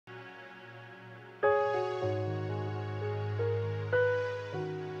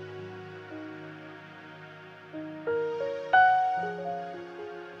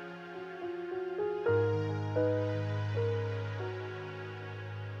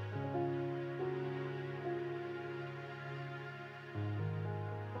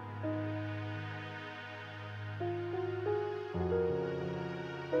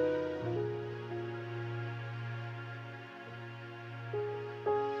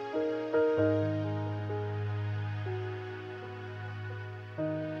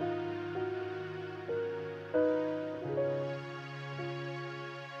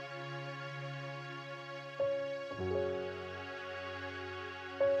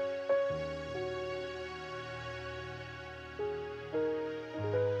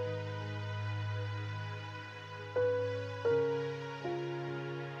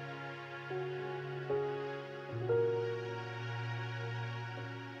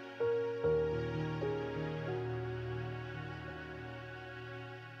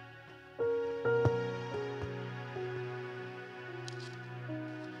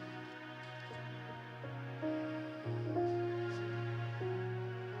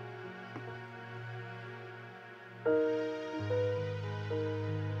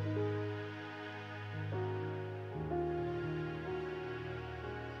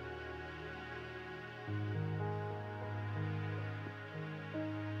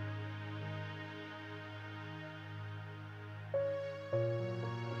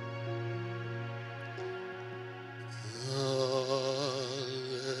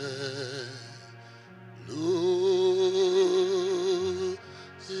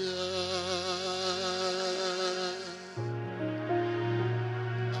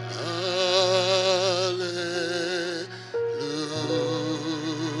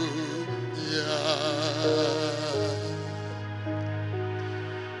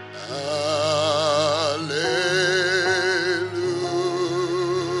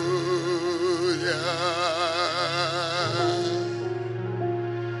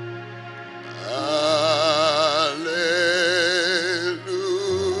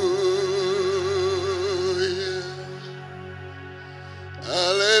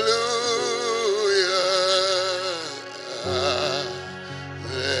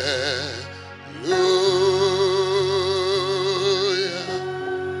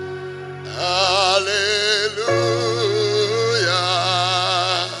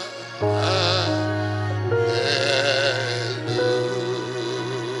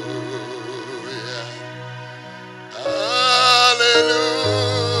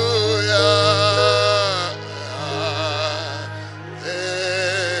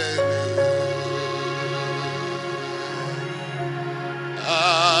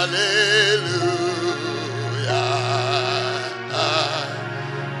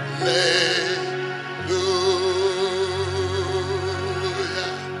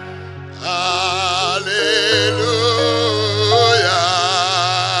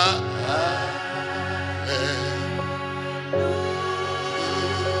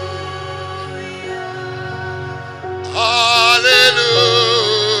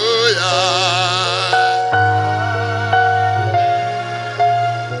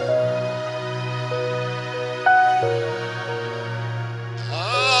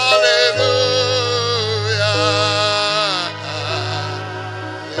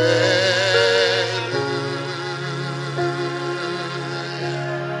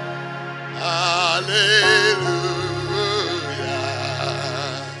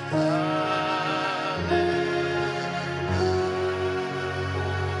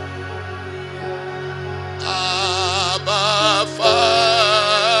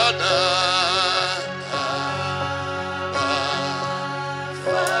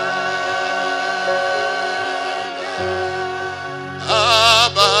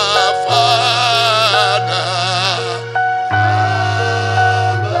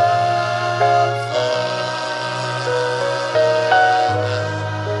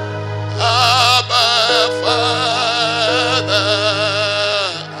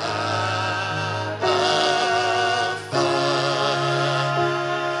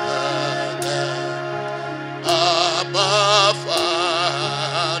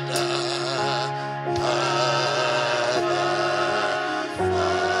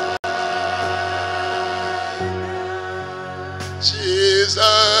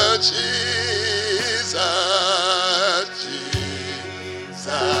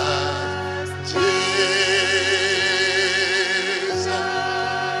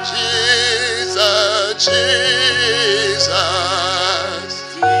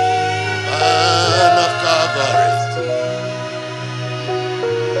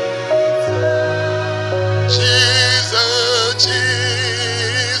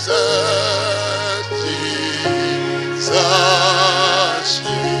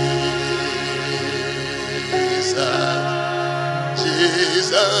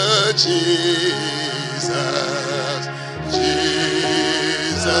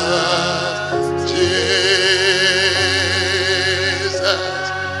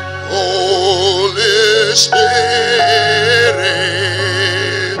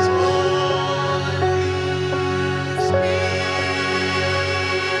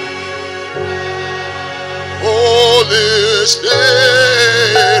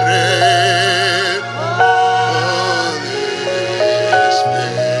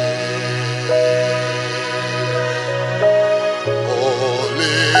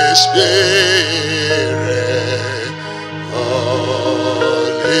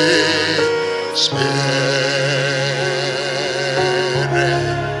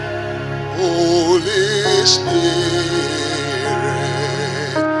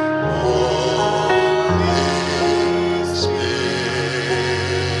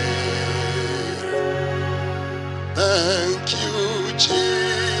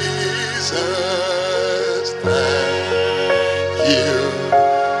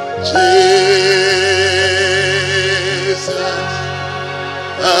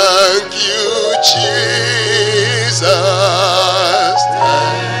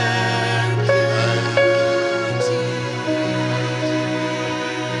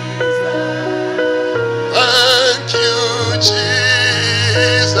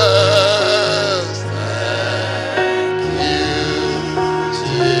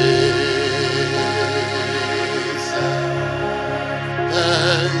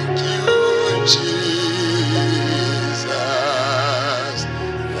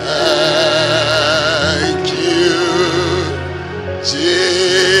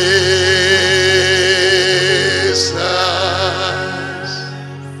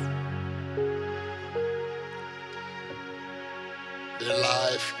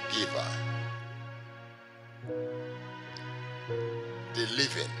the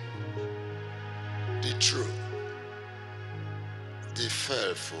living, the true, the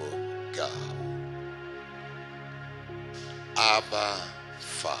faithful God, Abba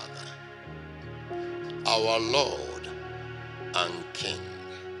Father, our Lord and King,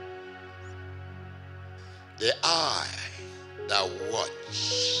 the eye that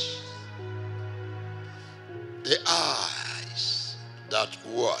watch, the eyes that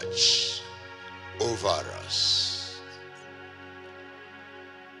watch over us.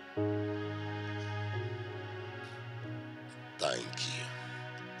 Thank you.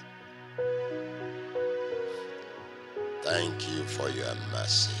 Thank you for your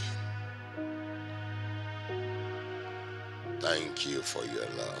mercy. Thank you for your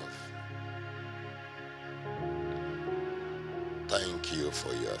love. Thank you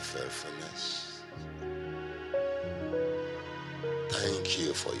for your faithfulness. Thank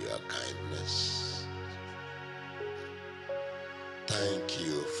you for your kindness. Thank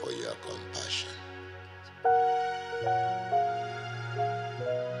you for your compassion.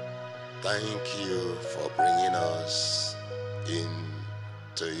 Thank you for bringing us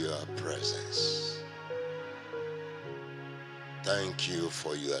into your presence. Thank you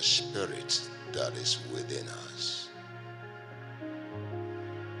for your spirit that is within us.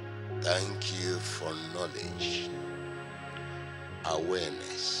 Thank you for knowledge,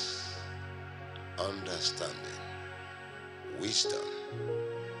 awareness, understanding, wisdom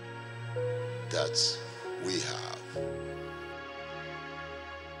that we have.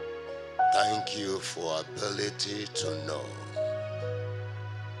 Thank you for ability to know,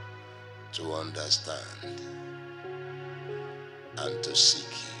 to understand, and to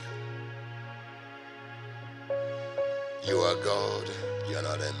seek you. You are God, you are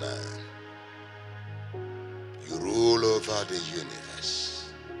not a man. You rule over the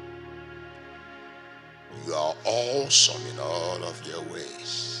universe. You are awesome in all of your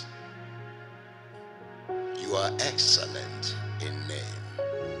ways. You are excellent in name,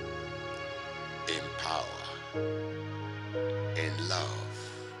 in power, in love,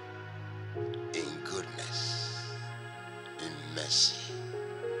 in goodness, in mercy.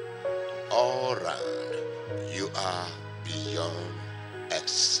 All round, you are beyond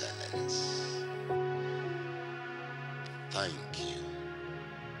excellence. Thank you.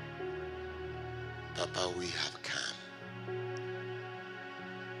 Papa, we have come.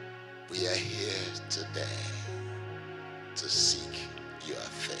 We are here today to seek your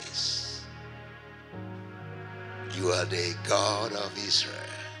face. You are the God of Israel,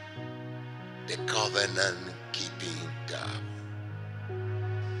 the covenant-keeping God,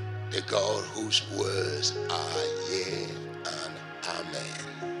 the God whose words are yea and amen,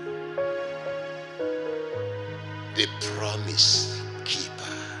 the promise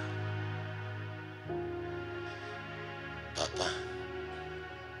keeper. Papa,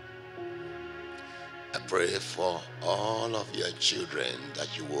 I pray for all of your children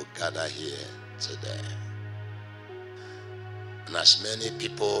that you will gather here today. And as many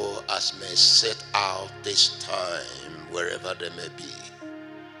people as may set out this time, wherever they may be,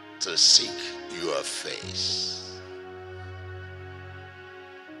 to seek your face,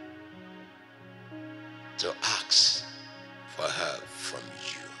 to ask for help from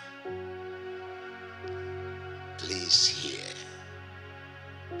you. Please hear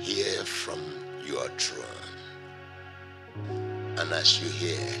from your throne. And as you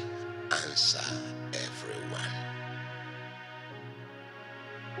hear, answer everyone.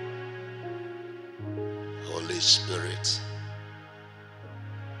 Holy Spirit,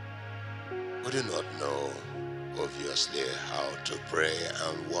 we do not know obviously how to pray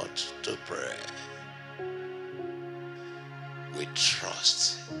and what to pray. We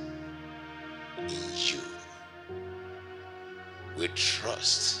trust in you. We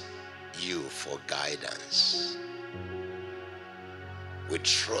trust you for guidance. We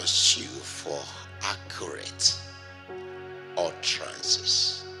trust you for accurate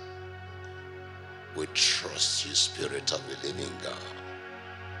utterances. We trust you, Spirit of the living God,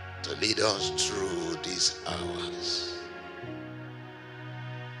 to lead us through these hours.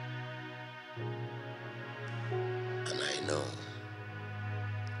 And I know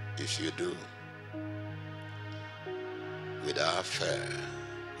if you do, without fear,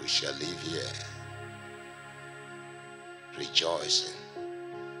 we shall live here rejoicing,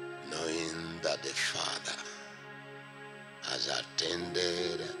 knowing that the Father has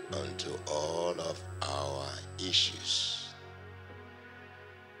attended unto all of our issues.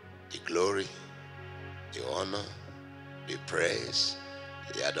 The glory, the honor, the praise,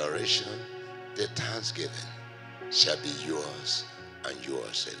 the adoration, the thanksgiving shall be yours and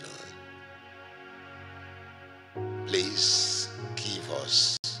yours alone. Please give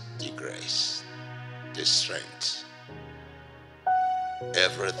us the grace, the strength,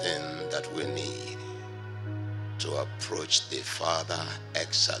 everything that we need to approach the Father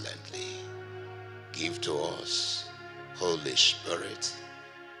excellently. Give to us, Holy Spirit,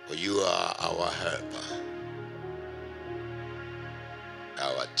 for you are our helper,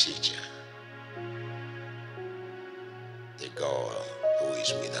 our teacher, the God who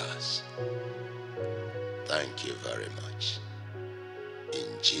is with us. Thank you very much.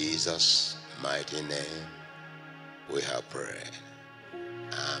 In Jesus' mighty name, we have prayed.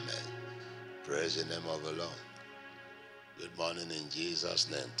 Amen. Praise the name of the Lord. Good morning in Jesus'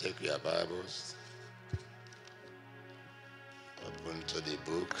 name. Take your Bibles. Open to the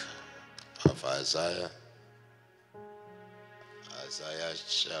book of Isaiah. Isaiah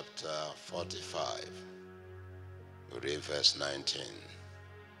chapter 45. Read verse 19.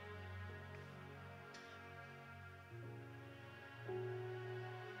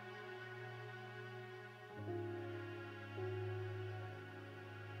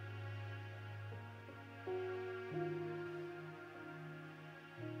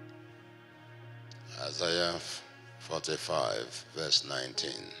 Isaiah 45 verse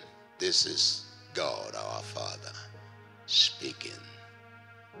 19. This is God our Father speaking.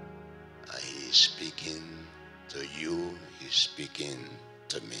 And he is speaking to you, he is speaking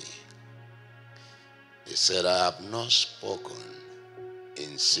to me. He said, I have not spoken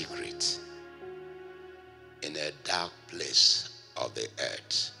in secret in a dark place of the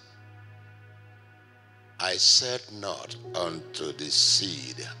earth. I said not unto the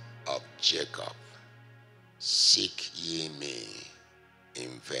seed of Jacob, seek ye me in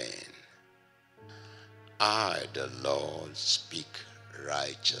vain. I, the Lord, speak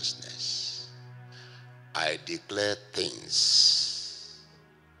righteousness. I declare things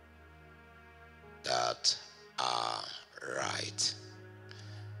that are right.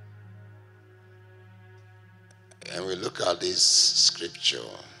 And we look at this scripture,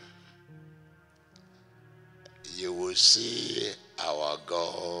 you will see our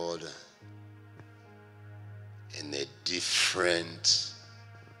God in a different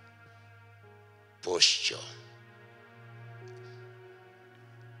posture.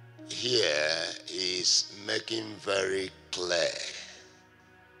 Here is making very clear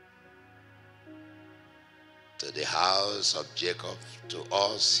to the house of Jacob, to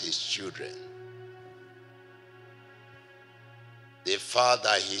us, his children. The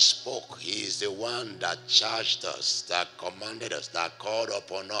Father, he spoke. He is the one that charged us, that commanded us, that called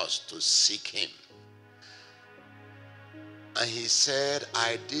upon us to seek him. And he said,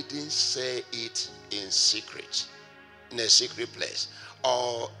 I didn't say it in secret, in a secret place,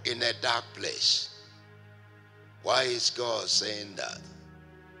 or in a dark place. Why is God saying that?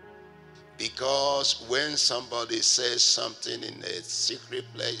 Because when somebody says something in a secret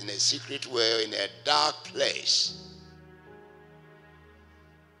place, in a secret way, in a dark place,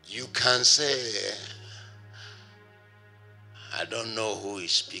 you can say, I don't know who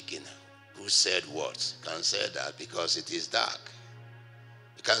is speaking, who said what. You can say that because it is dark.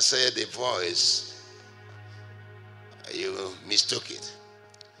 You can say the voice, you mistook it.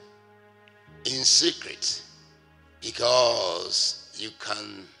 In secret, because you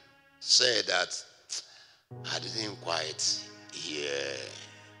can say that I didn't quite hear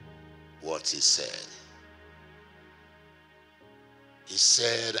what he said. He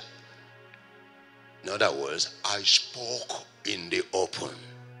said, in other words, I spoke in the open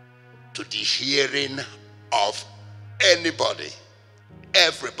to the hearing of anybody,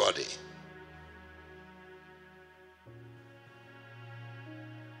 everybody.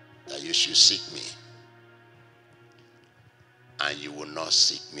 That you should seek me, and you will not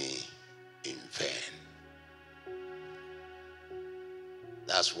seek me in vain.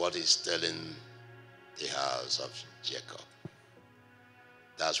 That's what he's telling the house of Jacob.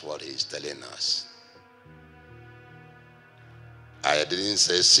 That's what he's telling us. I didn't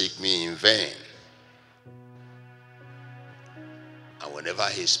say seek me in vain. And whenever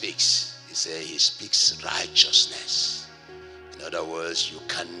he speaks, he says he speaks righteousness. In other words, you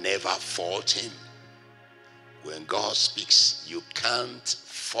can never fault him. When God speaks, you can't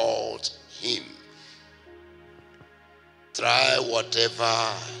fault him. Try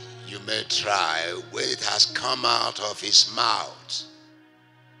whatever you may try, when it has come out of his mouth,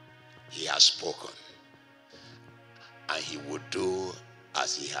 he has spoken. And he will do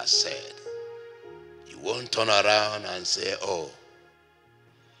as he has said. He won't turn around and say, oh,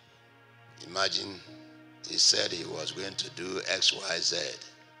 imagine he said he was going to do X, Y, Z.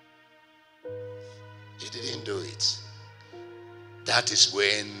 He didn't do it. That is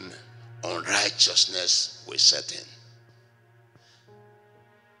when unrighteousness will set in.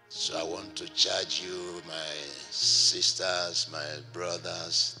 So I want to charge you, my sisters, my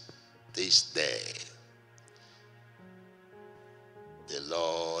brothers, this day, the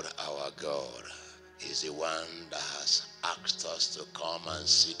Lord our God is the one that has asked us to come and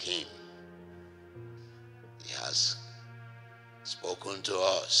seek him. He has spoken to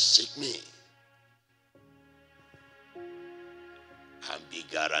us, seek me, and be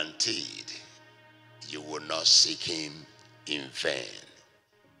guaranteed you will not seek him in vain.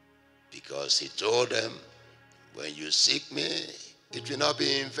 Because he told them, when you seek me, it will not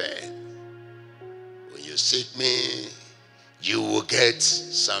be in vain. When you seek me, you will get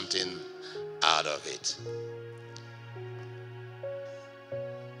something out of it.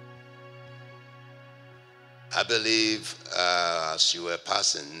 I believe as you were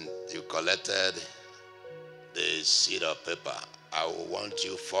passing, you collected the sheet of paper. I will want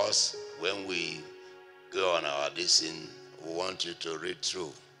you first, when we go on our listening, we want you to read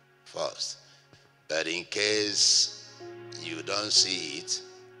through first. But in case you don't see it,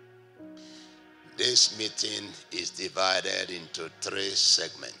 this meeting is divided into 3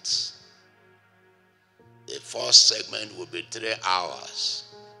 segments. The first segment will be 3 hours.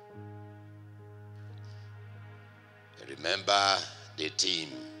 Remember the theme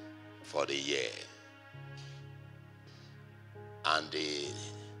for the year and the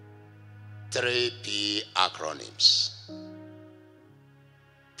 3P acronyms: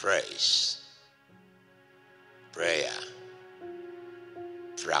 praise, prayer,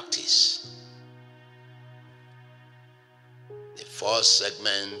 practice. The first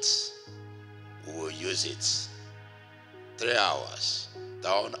segment, we will use it. 3 hours.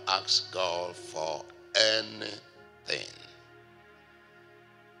 Don't ask God for anything.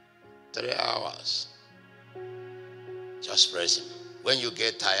 3 hours. Just praise him. When you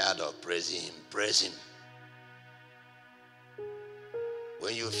get tired of praising him, praise him.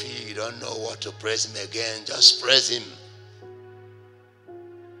 When you feel you don't know what to praise him again, just praise him.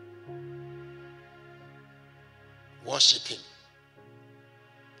 Worship him.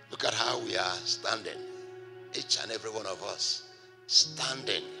 Look at how we are standing. Each and every one of us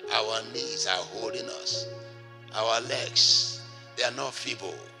standing. Our knees are holding us. Our legs, they are not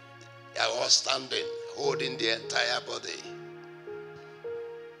feeble. They are all standing, holding the entire body.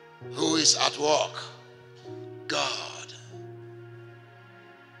 Who is at work? God.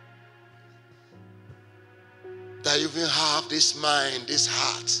 That you even have this mind, this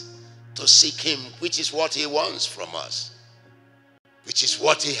heart to seek him, which is what he wants from us, which is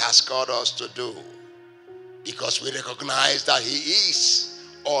what he has called us to do, because we recognize that he is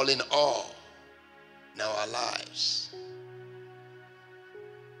all in all in our lives.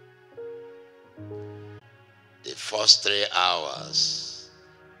 The first 3 hours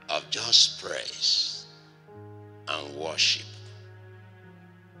of just praise and worship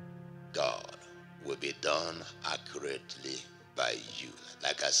God will be done accurately by you.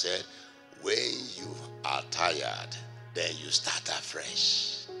 Like I said, when you are tired, then you start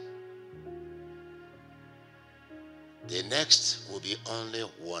afresh. The next will be only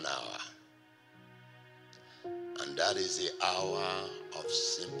 1 hour. And that is the hour of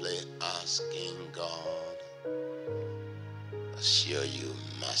simply asking God to show you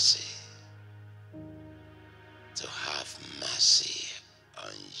mercy, to have mercy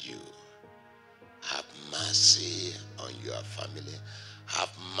on you, have mercy on your family,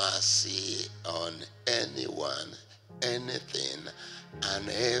 have mercy on anyone, anything, and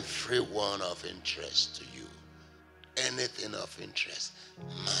everyone of interest to you. Anything of interest.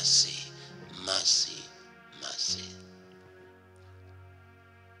 Mercy, mercy, mercy.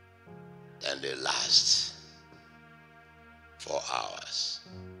 Then the last 4 hours,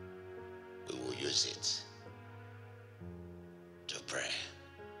 we will use it to pray.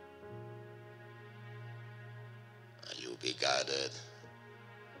 And you'll be guided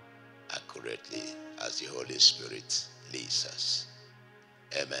accurately as the Holy Spirit leads us.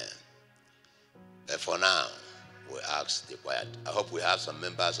 Amen. But for now, we ask the choir. I hope we have some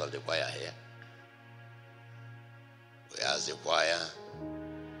members of the choir here. We ask the choir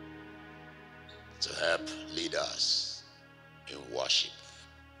to help lead us in worship,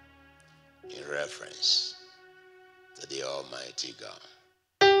 in reverence to the Almighty God.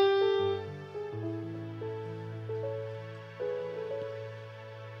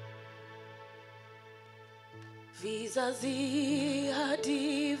 Vizazi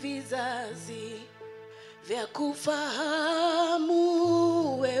hadi vizazi vya kufahamu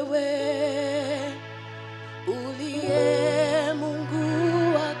wewe uliye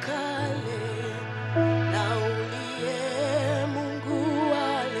Mungu wa kale na uliye Mungu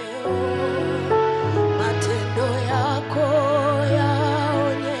wa leo, matendo yako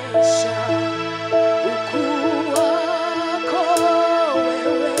yaonyesha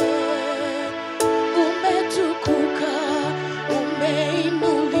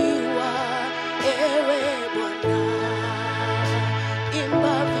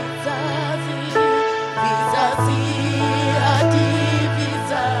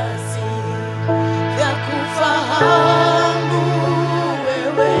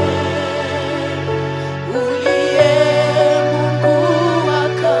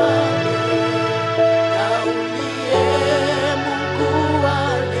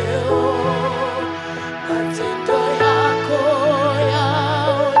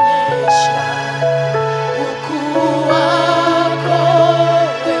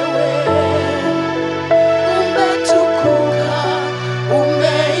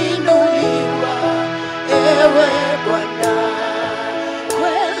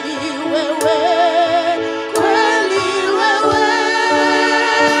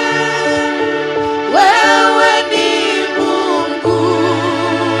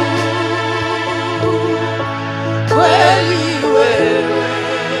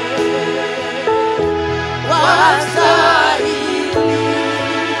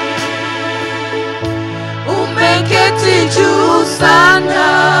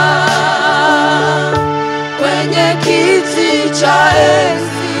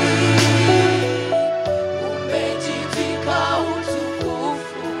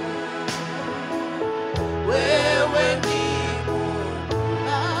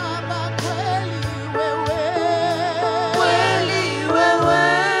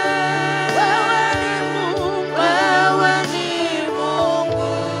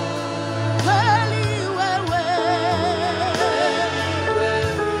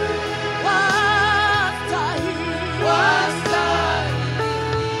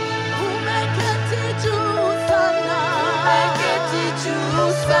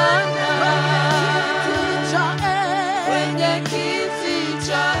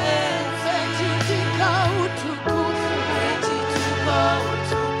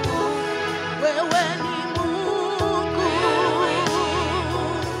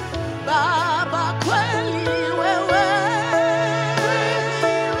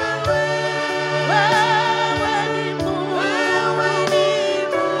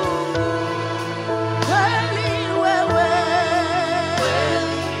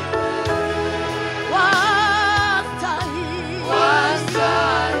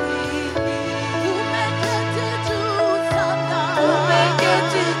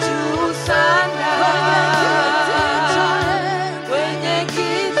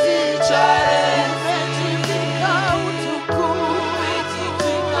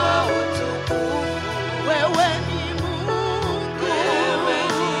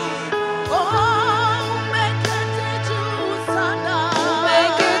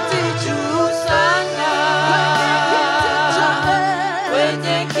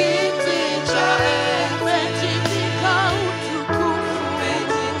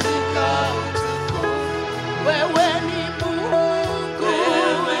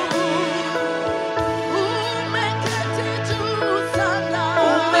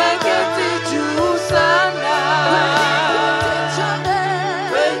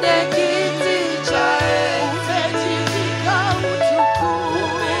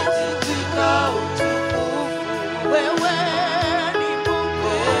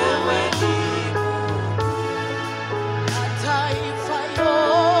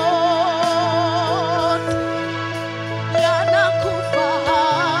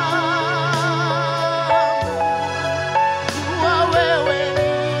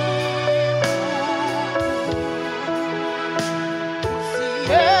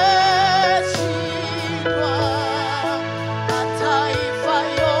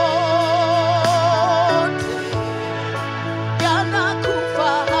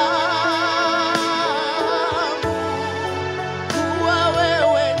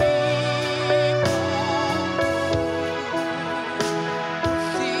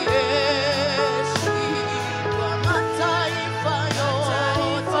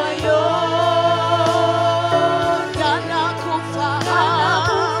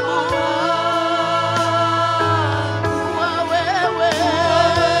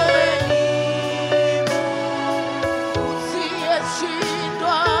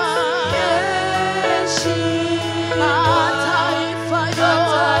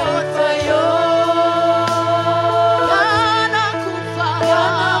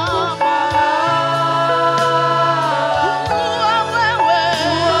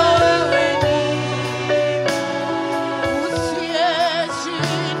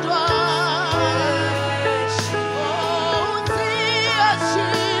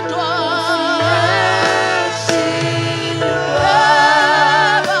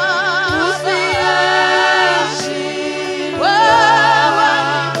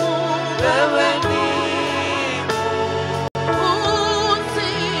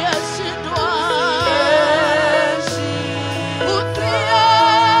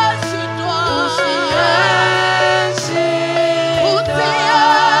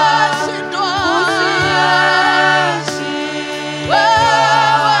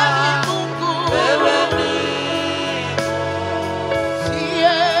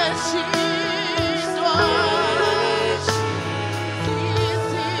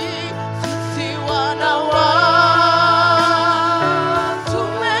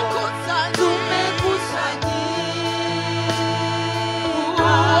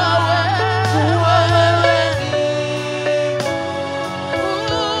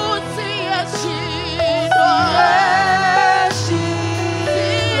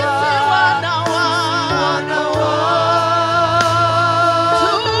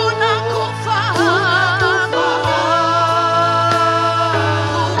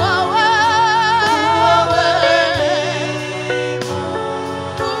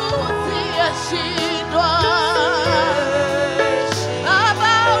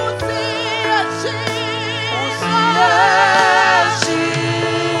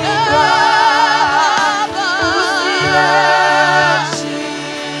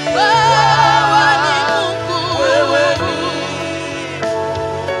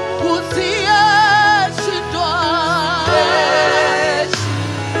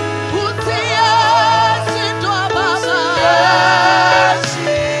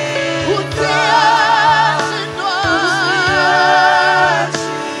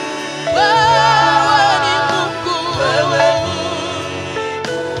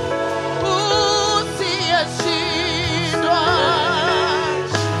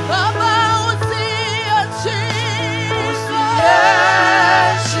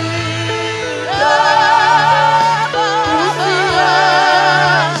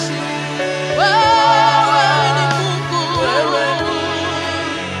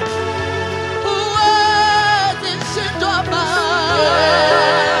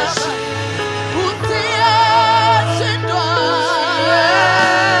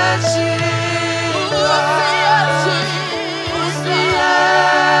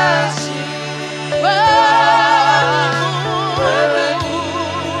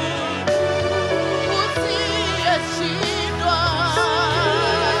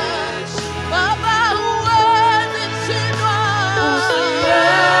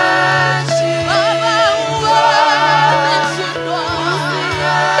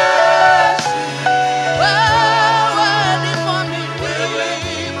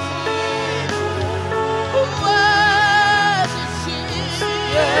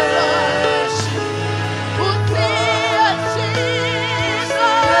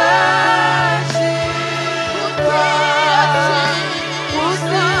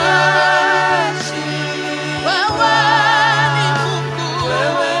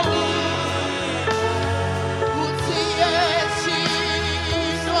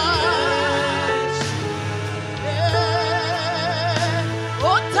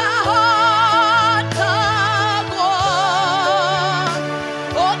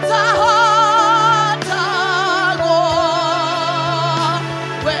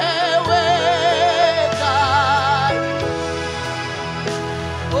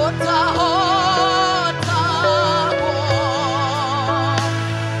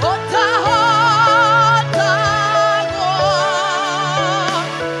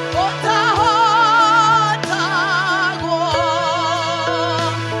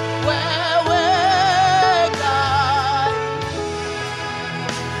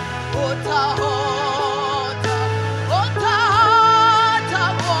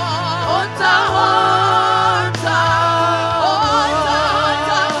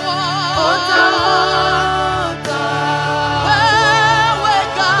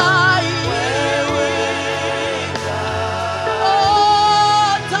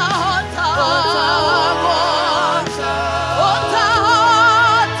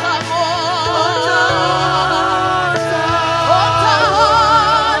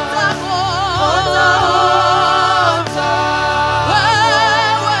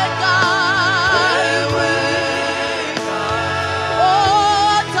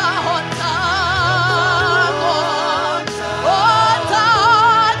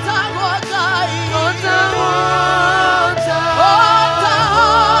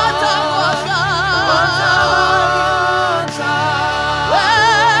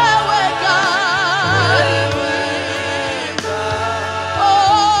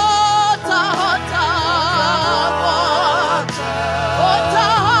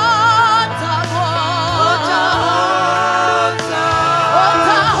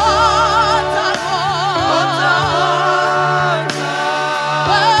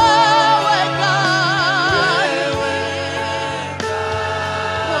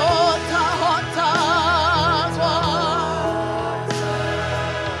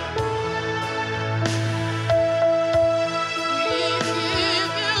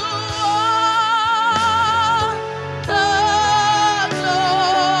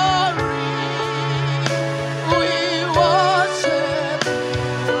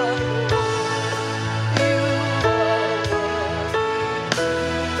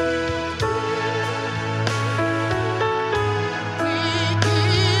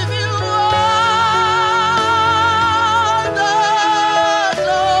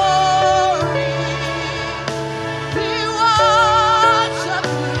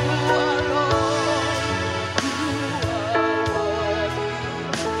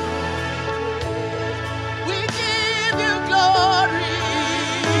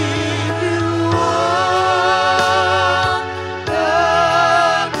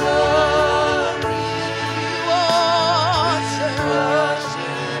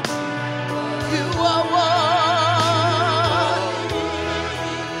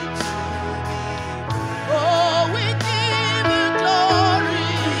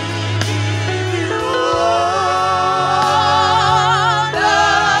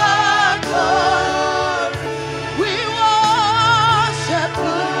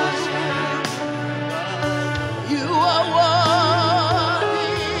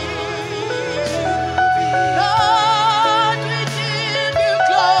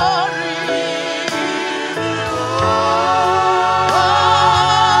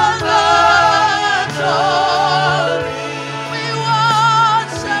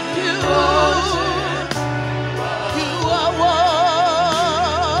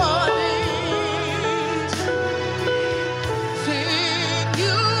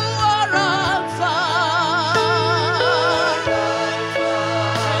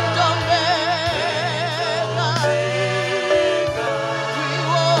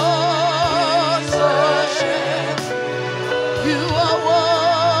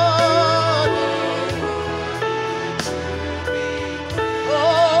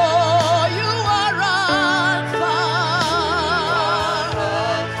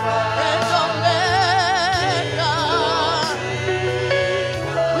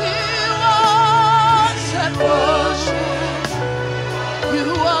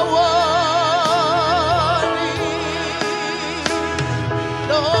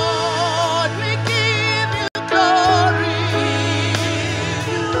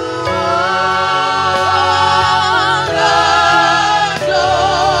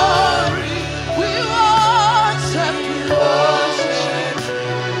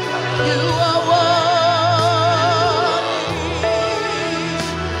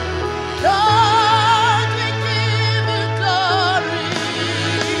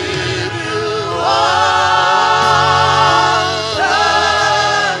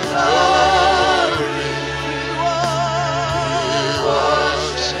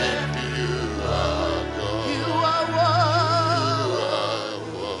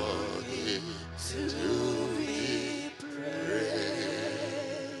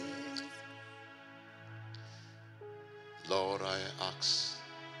Lord, I ask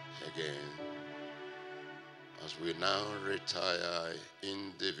again, as we now retire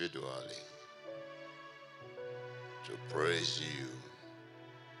individually, to praise you,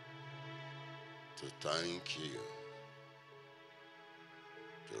 to thank you,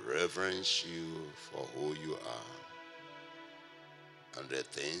 to reverence you for who you are, and the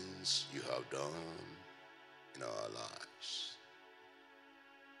things you have done in our lives.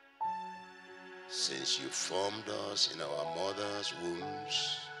 Since you formed us in our mother's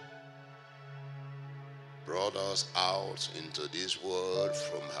wombs, brought us out into this world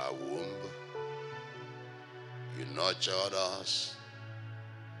from her womb, you nurtured us,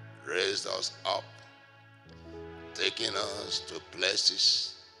 raised us up, taking us to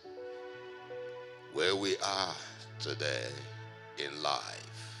places where we are today in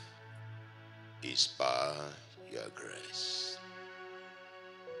life is by your grace.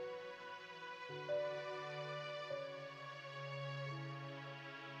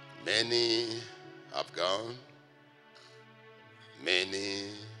 Many have gone, many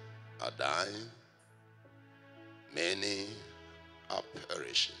are dying, many are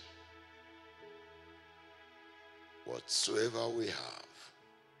perishing. Whatsoever we have,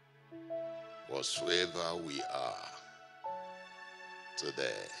 whatsoever we are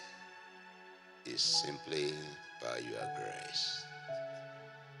today is simply by your grace.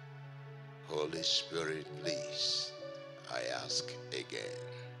 Holy Spirit, please, I ask again,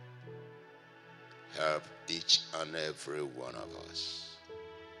 help each and every one of us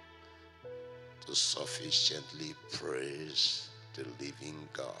to sufficiently praise the living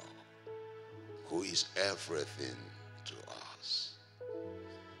God, who is everything to us,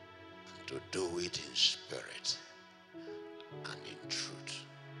 and to do it in spirit and in truth.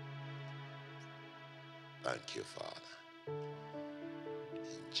 Thank you, Father.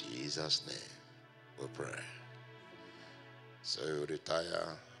 In Jesus' name we pray. So you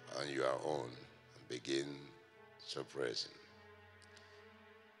retire on your own and begin to praise Him.